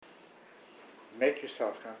make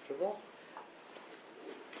yourself comfortable.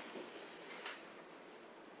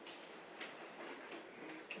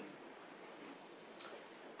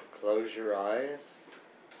 Close your eyes.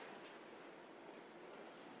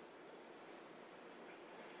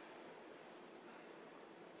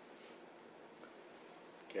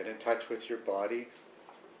 Get in touch with your body.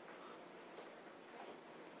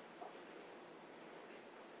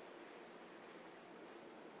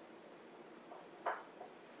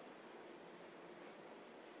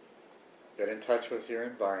 Get in touch with your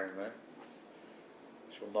environment,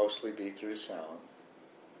 which will mostly be through sound.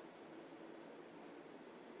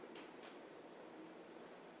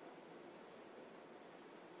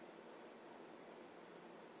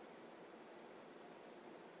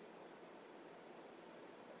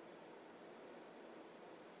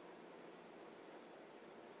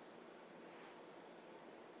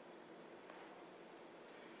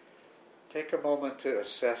 Take a moment to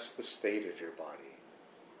assess the state of your body.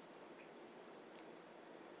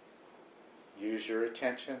 Use your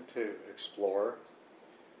attention to explore.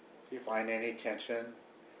 If you find any tension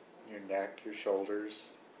in your neck, your shoulders,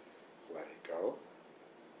 let it go.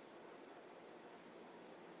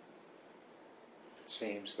 It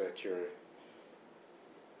seems that your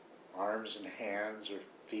arms and hands or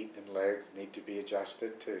feet and legs need to be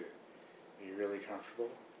adjusted to be really comfortable.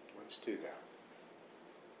 Let's do that.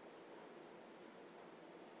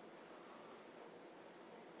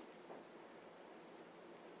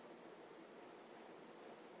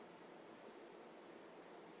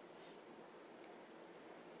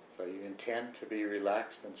 So you intend to be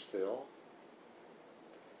relaxed and still,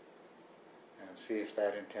 and see if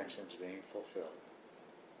that intention is being fulfilled.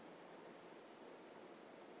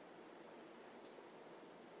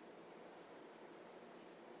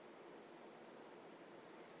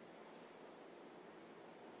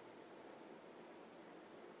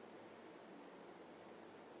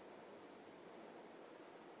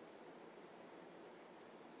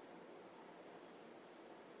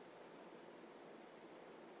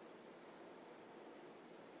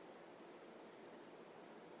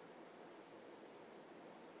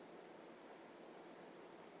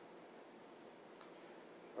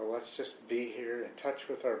 Let's just be here in touch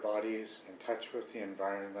with our bodies, in touch with the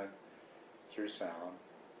environment through sound.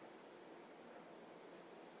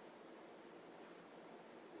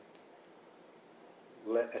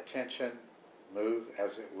 Let attention move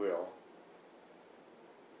as it will.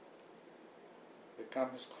 Become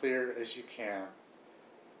as clear as you can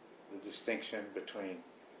the distinction between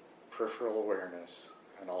peripheral awareness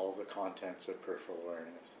and all the contents of peripheral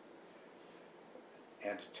awareness,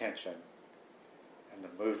 and attention and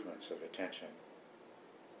the movements of attention.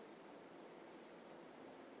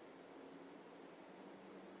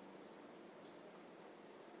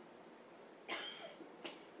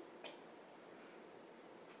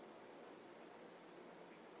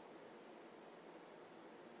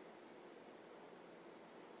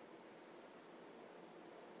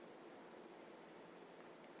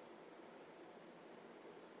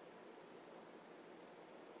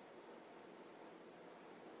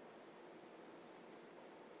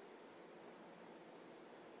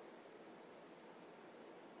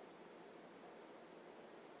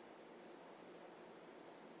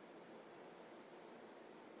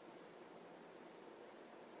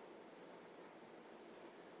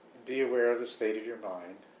 Be aware of the state of your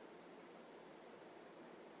mind.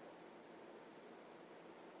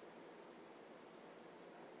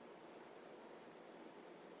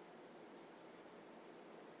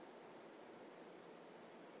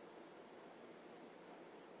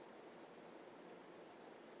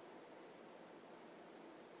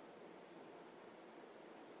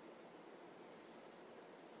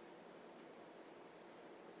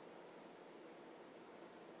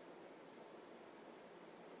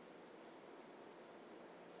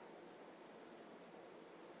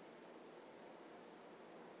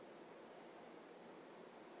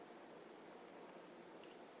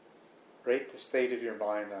 Rate the state of your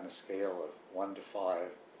mind on a scale of 1 to 5,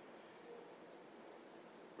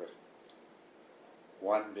 with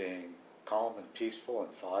 1 being calm and peaceful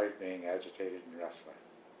and 5 being agitated and restless.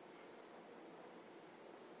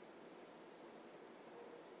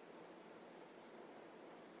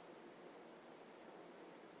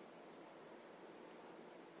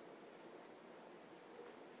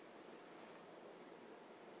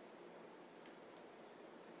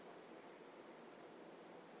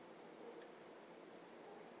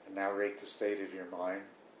 And now rate the state of your mind,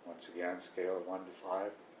 once again, scale of 1 to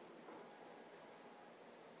 5.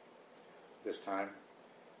 This time,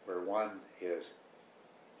 where 1 is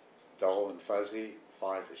dull and fuzzy,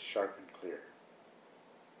 5 is sharp and clear.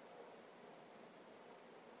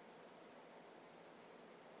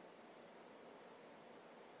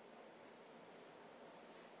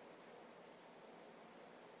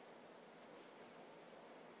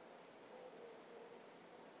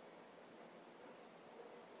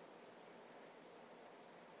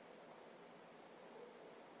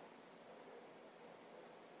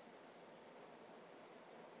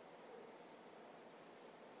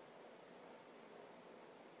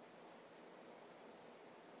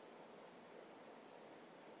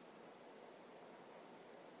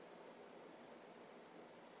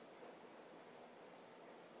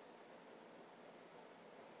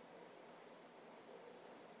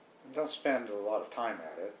 Don't spend a lot of time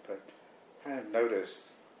at it, but kind of notice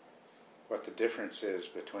what the difference is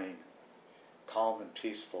between calm and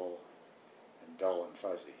peaceful and dull and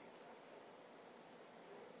fuzzy.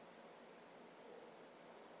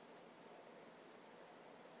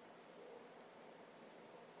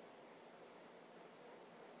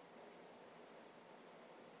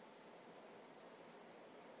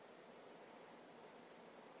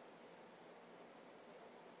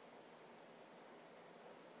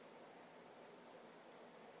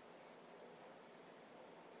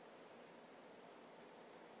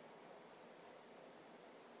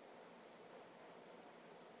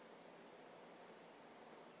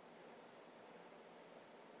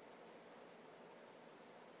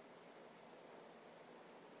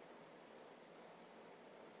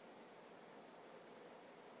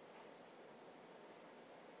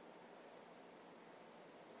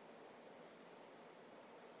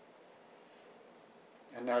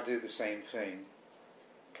 And now do the same thing,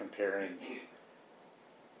 comparing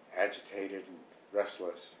agitated and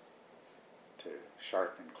restless to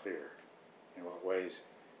sharp and clear. In what ways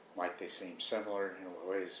might they seem similar? In what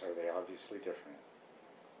ways are they obviously different?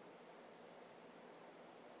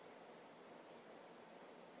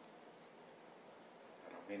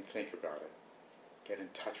 I don't mean think about it. Get in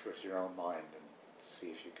touch with your own mind and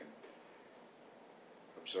see if you can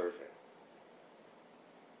observe it.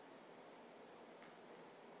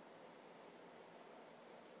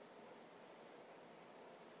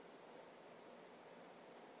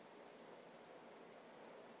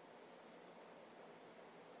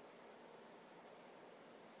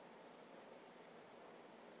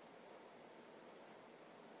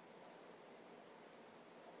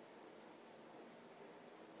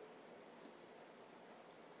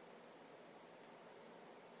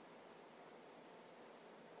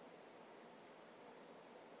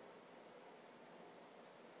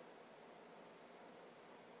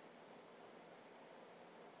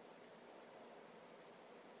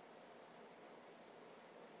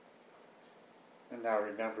 And now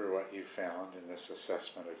remember what you found in this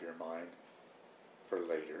assessment of your mind for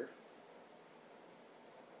later.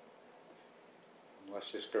 And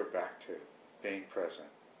let's just go back to being present.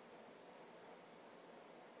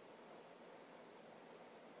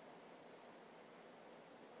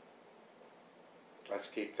 Let's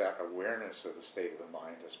keep that awareness of the state of the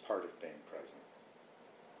mind as part of being present.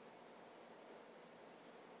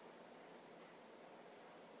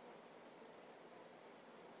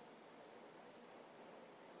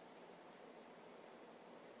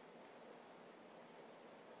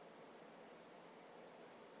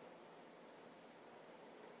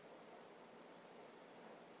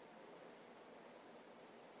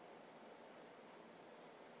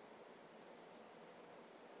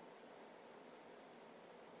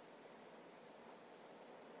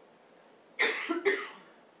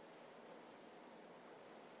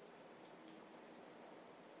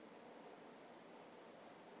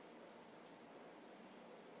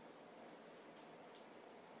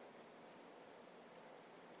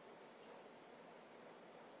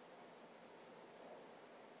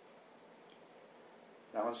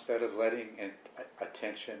 Now instead of letting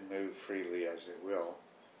attention move freely as it will,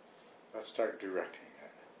 let's start directing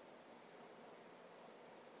it.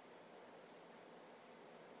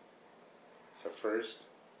 So first,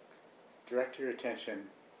 direct your attention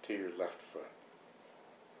to your left foot.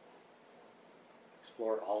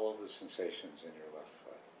 Explore all of the sensations in your left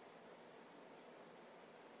foot.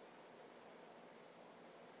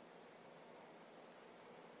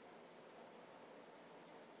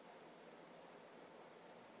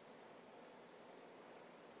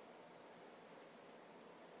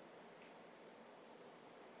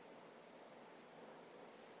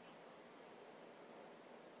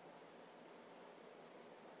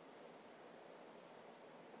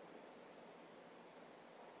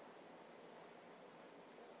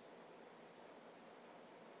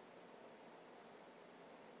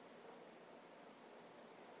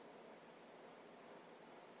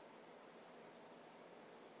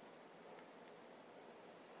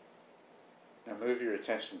 Now move your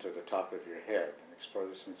attention to the top of your head and explore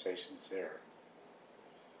the sensations there.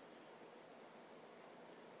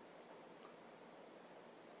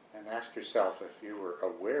 And ask yourself if you were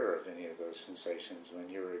aware of any of those sensations when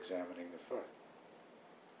you were examining the foot.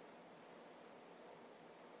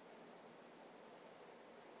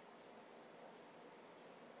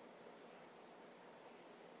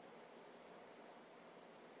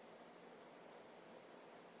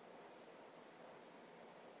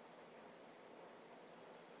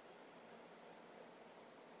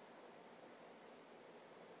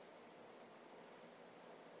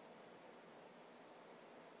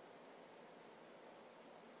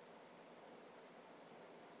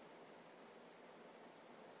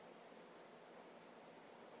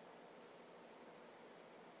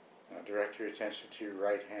 direct your attention to your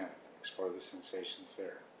right hand. Explore the sensations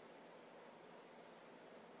there.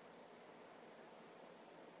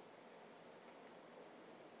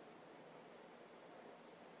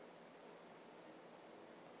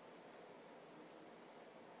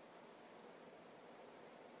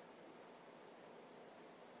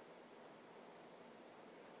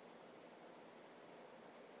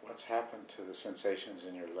 What's happened to the sensations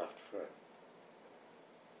in your left foot?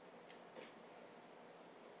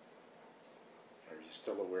 Are you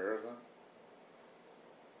still aware of them?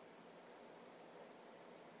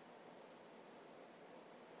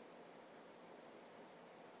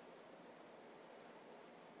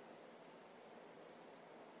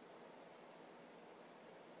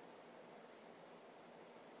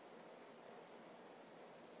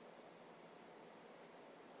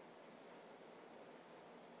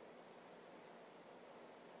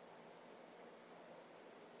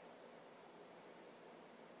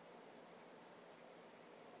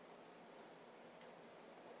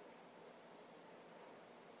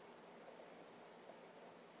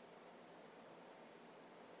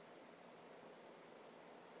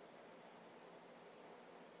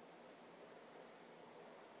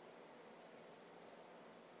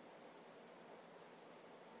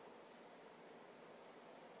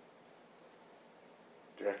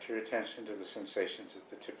 Direct your attention to the sensations at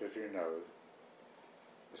the tip of your nose,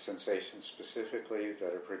 the sensations specifically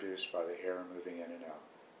that are produced by the air moving in and out.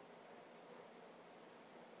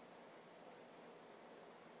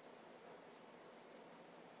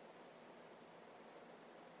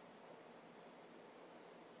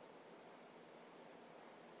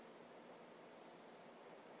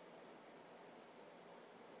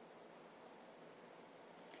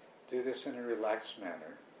 Do this in a relaxed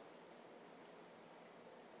manner.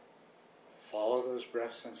 Follow those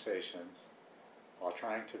breath sensations while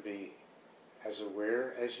trying to be as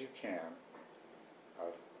aware as you can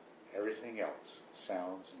of everything else,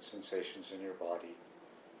 sounds and sensations in your body,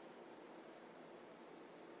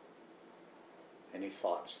 any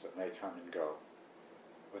thoughts that may come and go,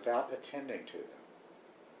 without attending to them,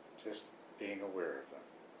 just being aware of them.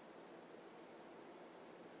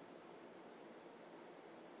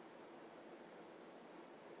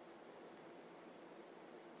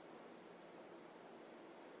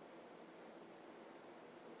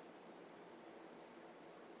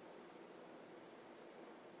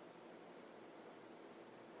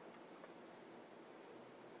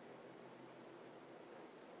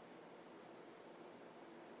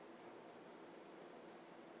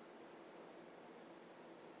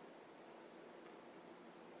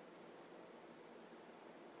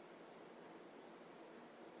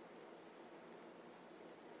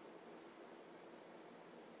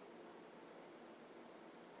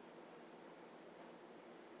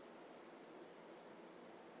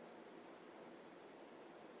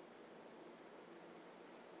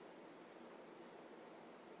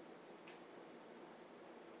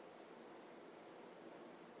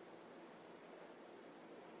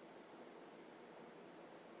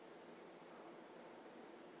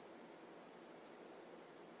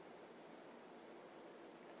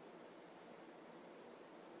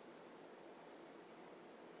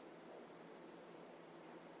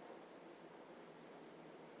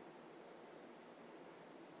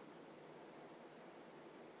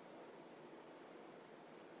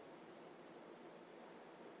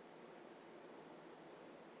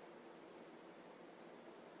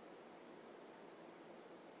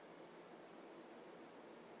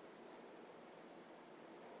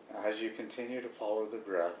 As you continue to follow the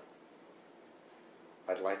breath,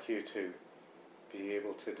 I'd like you to be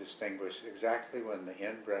able to distinguish exactly when the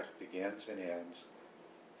in-breath begins and ends,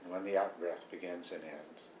 and when the out-breath begins and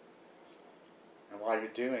ends. And while you're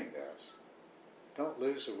doing this, don't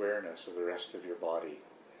lose awareness of the rest of your body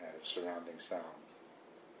and of surrounding sounds.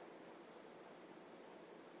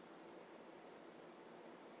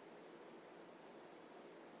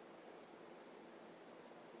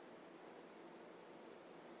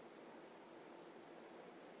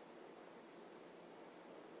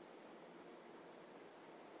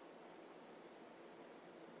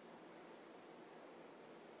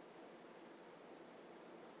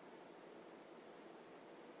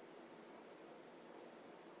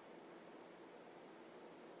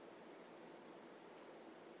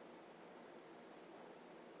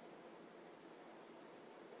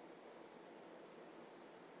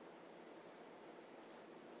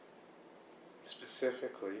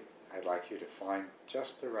 Specifically, I'd like you to find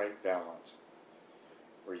just the right balance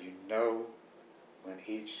where you know when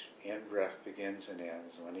each in-breath begins and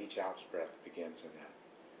ends, and when each out-breath begins and ends.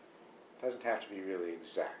 It doesn't have to be really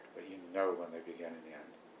exact, but you know when they begin and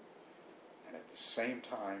end. And at the same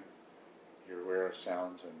time, you're aware of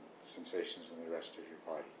sounds and sensations in the rest of your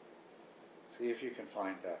body. See if you can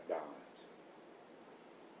find that balance.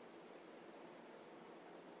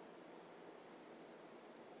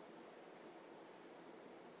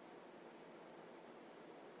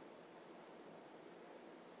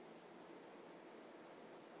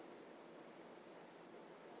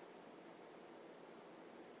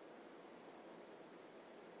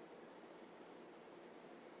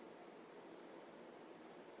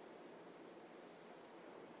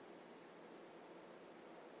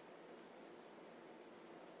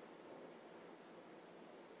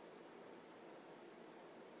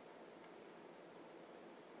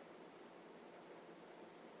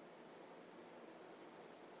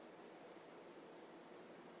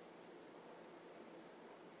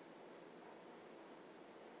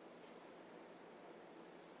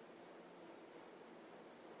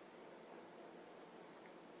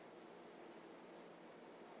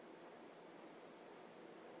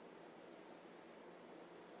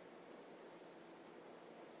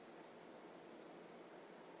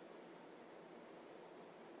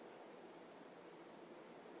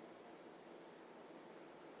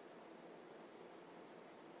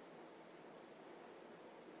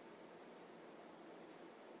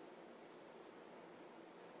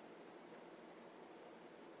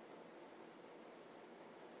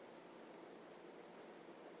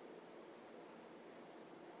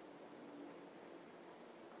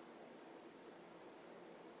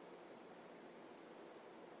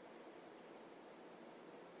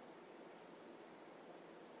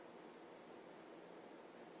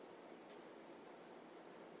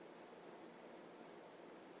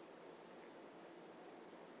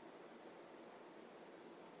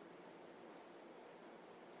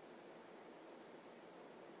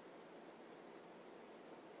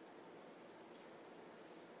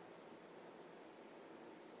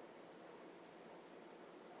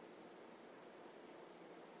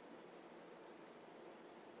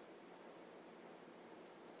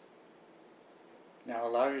 Now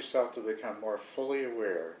allow yourself to become more fully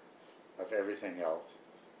aware of everything else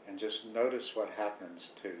and just notice what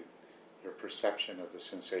happens to your perception of the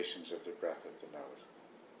sensations of the breath at the nose.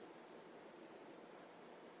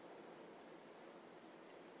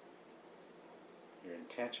 Your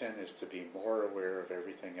intention is to be more aware of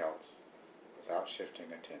everything else without shifting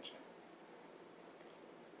attention.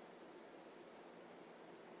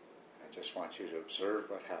 I just want you to observe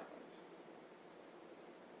what happens.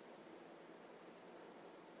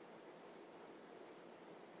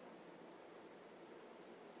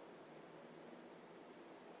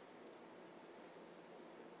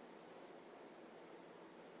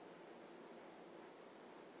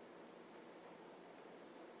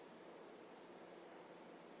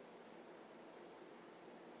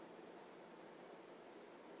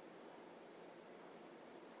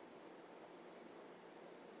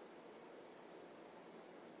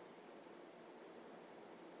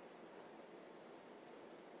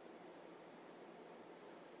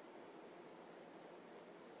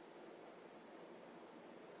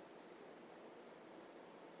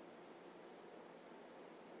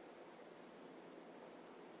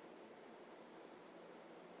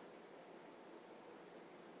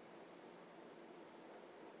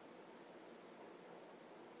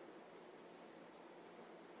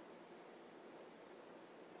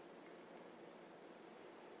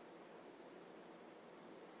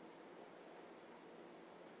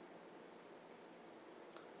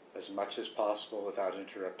 As much as possible without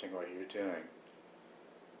interrupting what you're doing,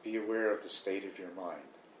 be aware of the state of your mind.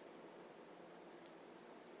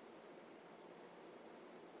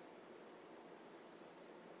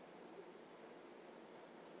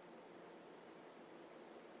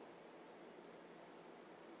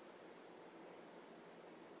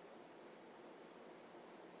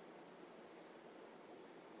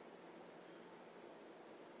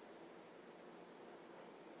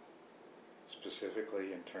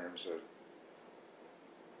 Specifically in terms of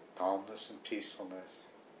calmness and peacefulness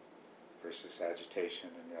versus agitation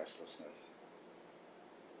and restlessness,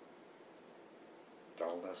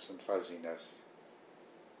 dullness and fuzziness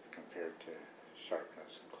compared to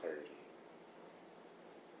sharpness and clarity.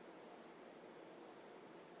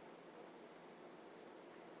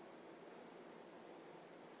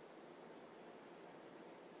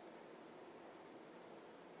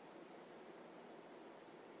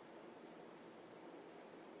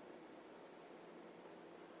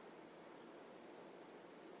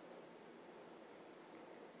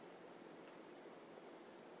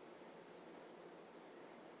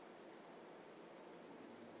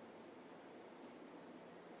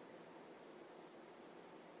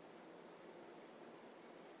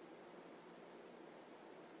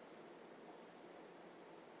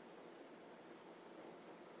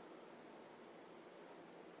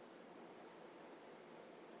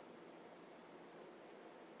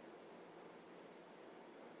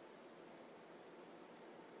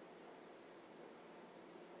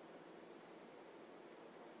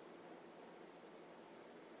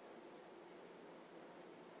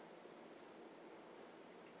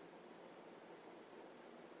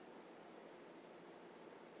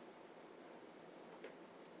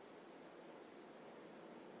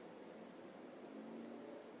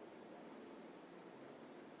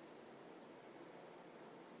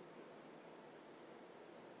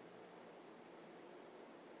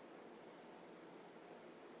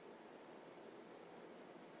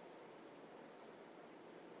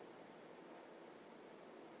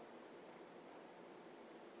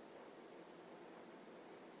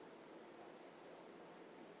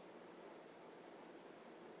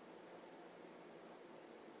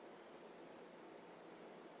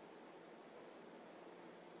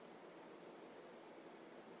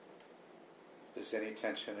 there's any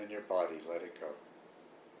tension in your body, let it go.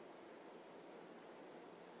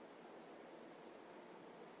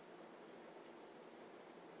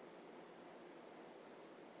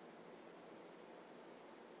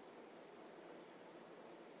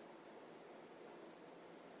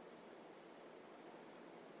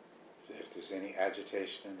 If there's any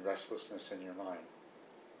agitation and restlessness in your mind,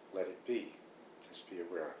 let it be. Just be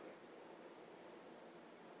aware of it.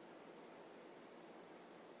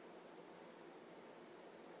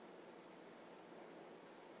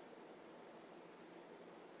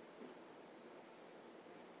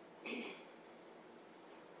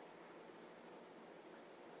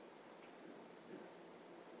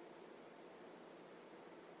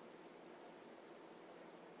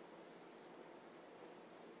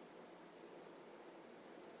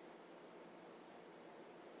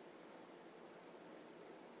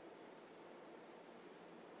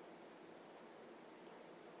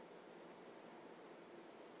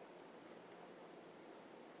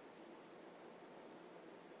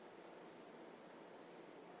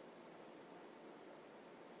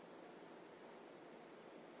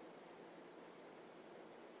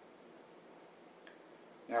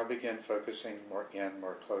 Now begin focusing more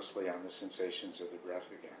closely on the sensations of the breath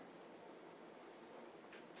again.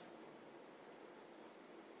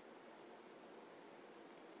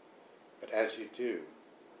 But as you do,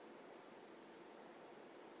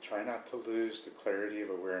 try not to lose the clarity of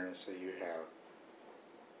awareness that you have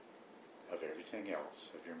of everything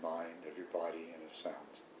else, of your mind, of your body, and of sound.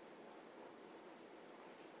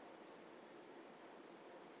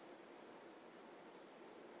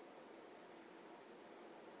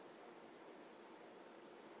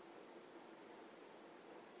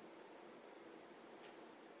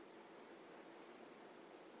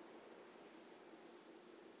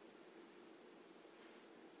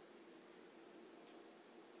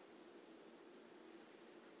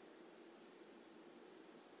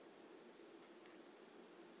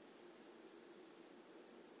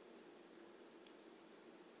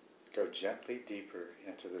 Go gently deeper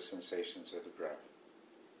into the sensations of the breath.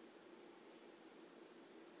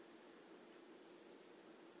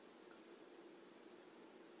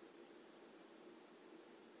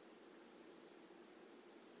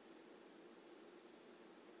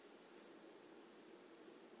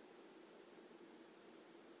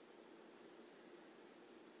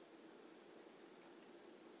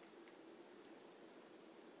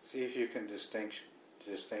 See if you can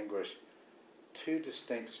distinguish two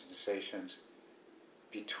distinct sensations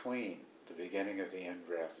between the beginning of the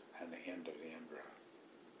in-breath and the end of the in-breath.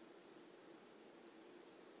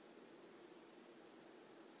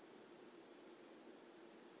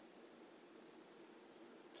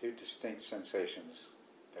 Two distinct sensations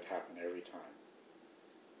that happen every time.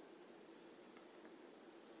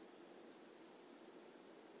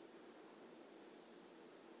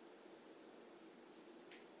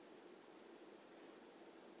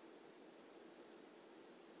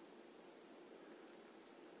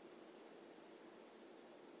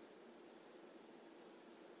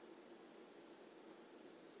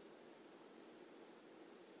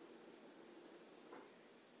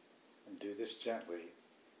 Do this gently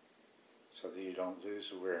so that you don't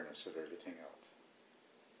lose awareness of everything else.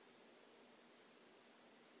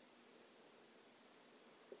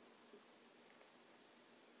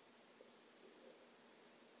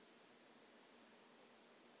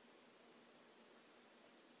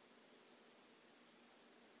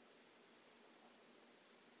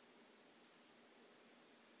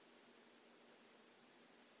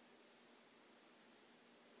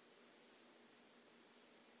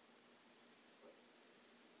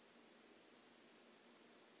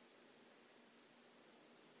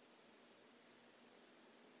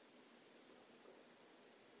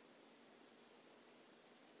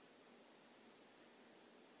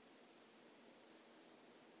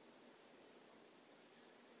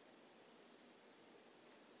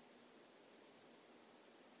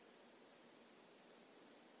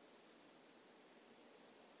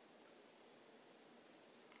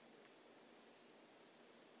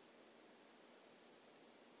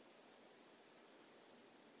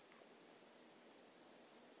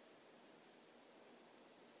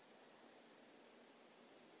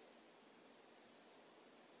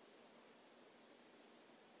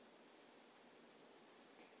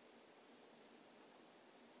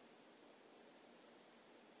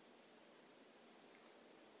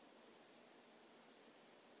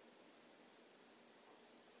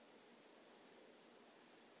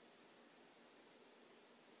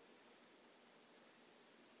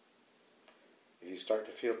 If you start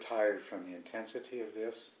to feel tired from the intensity of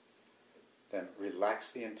this, then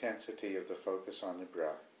relax the intensity of the focus on the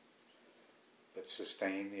breath, but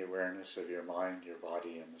sustain the awareness of your mind, your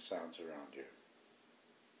body, and the sounds around you.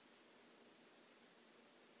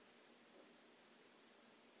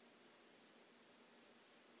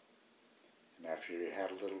 And after you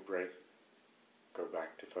had a little break, go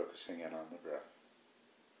back to focusing in on the breath.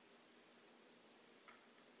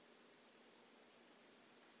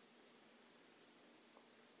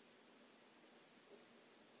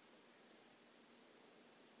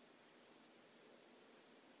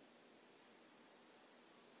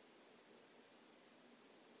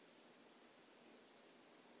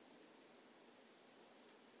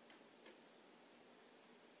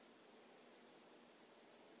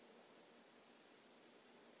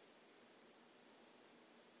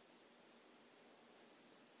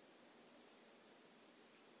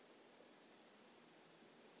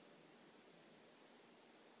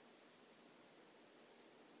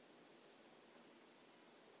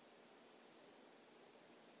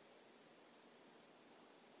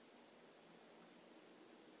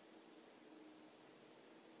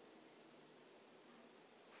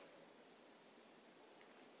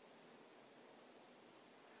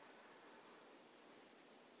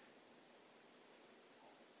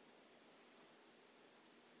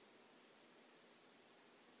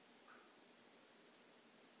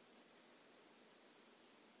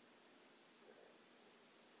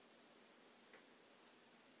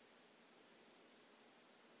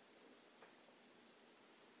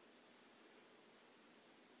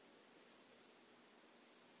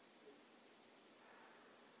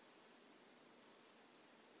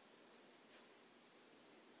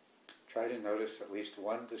 Try to notice at least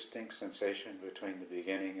one distinct sensation between the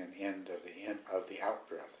beginning and end of the out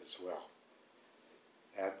breath as well.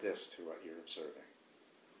 Add this to what you're observing.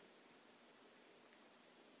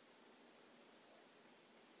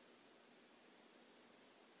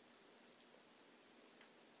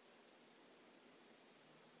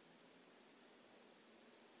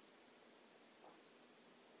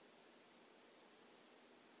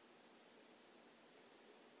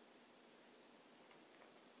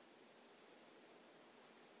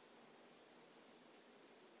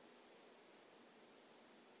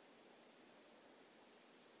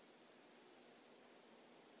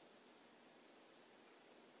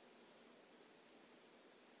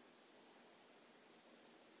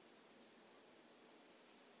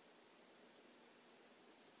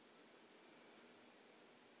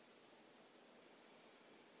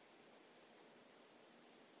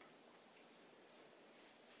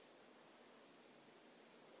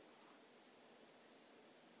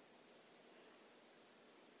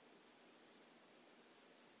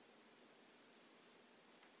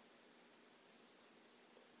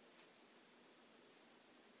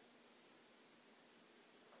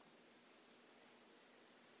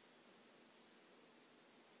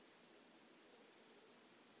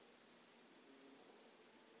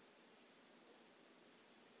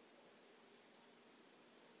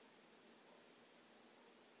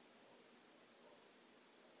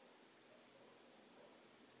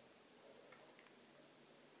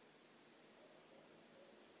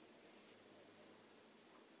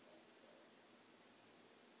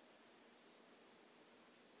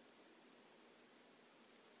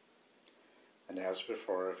 And as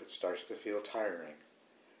before, if it starts to feel tiring,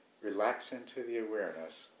 relax into the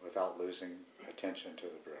awareness without losing attention to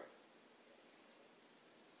the breath.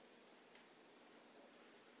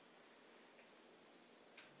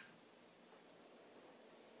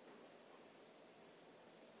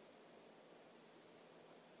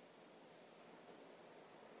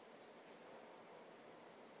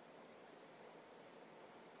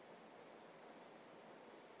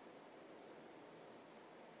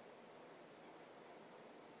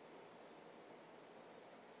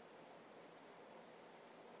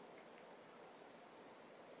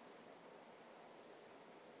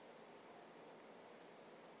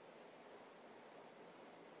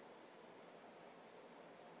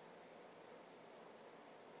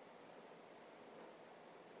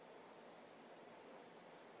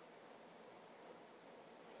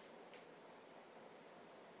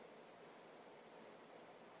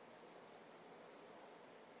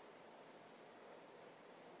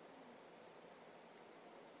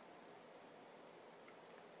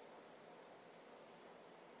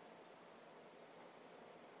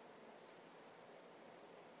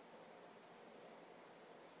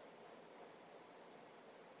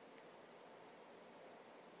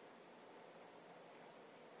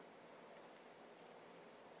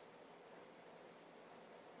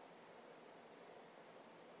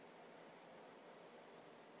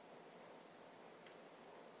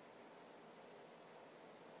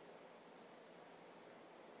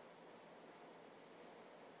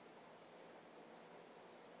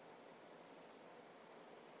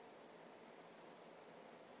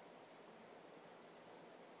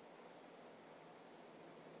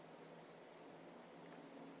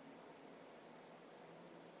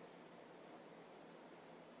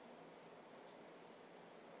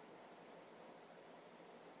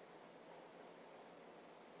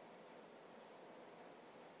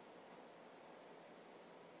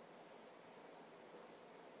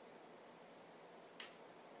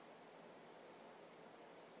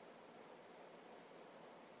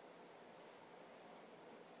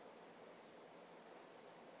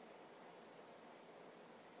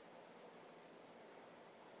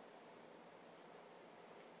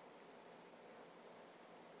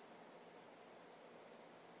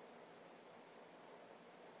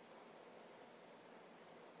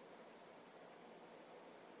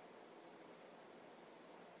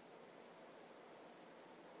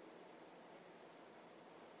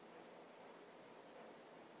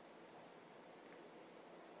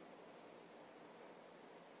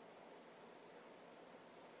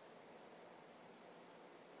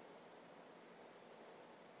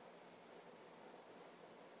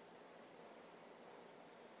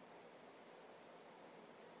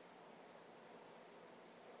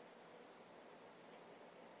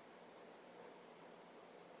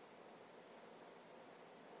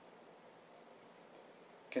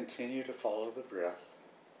 continue to follow the breath,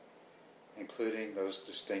 including those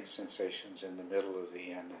distinct sensations in the middle of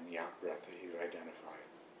the in and the out breath that you identified.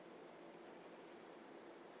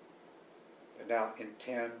 But now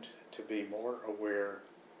intend to be more aware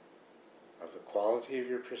of the quality of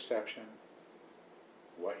your perception,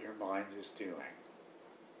 what your mind is doing.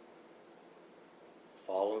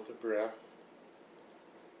 Follow the breath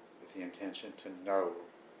with the intention to know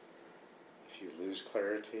if you lose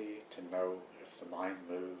clarity, to know if the mind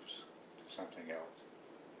moves to something else,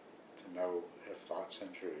 to know if thoughts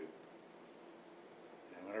intrude.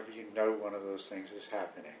 And whenever you know one of those things is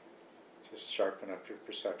happening, just sharpen up your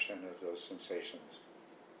perception of those sensations.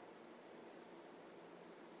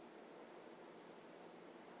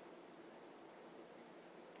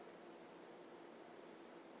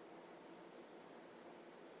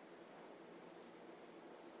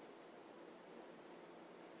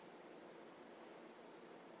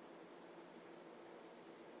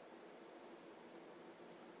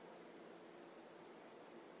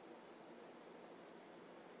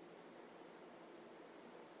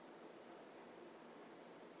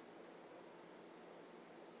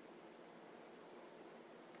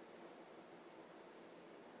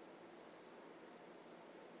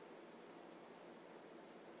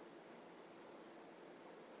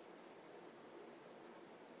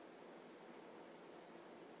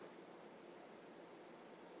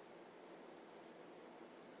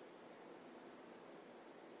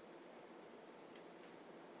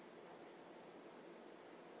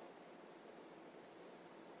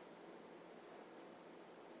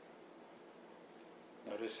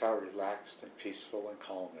 Notice how relaxed and peaceful and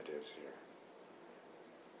calm it is here.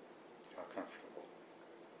 How comfortable.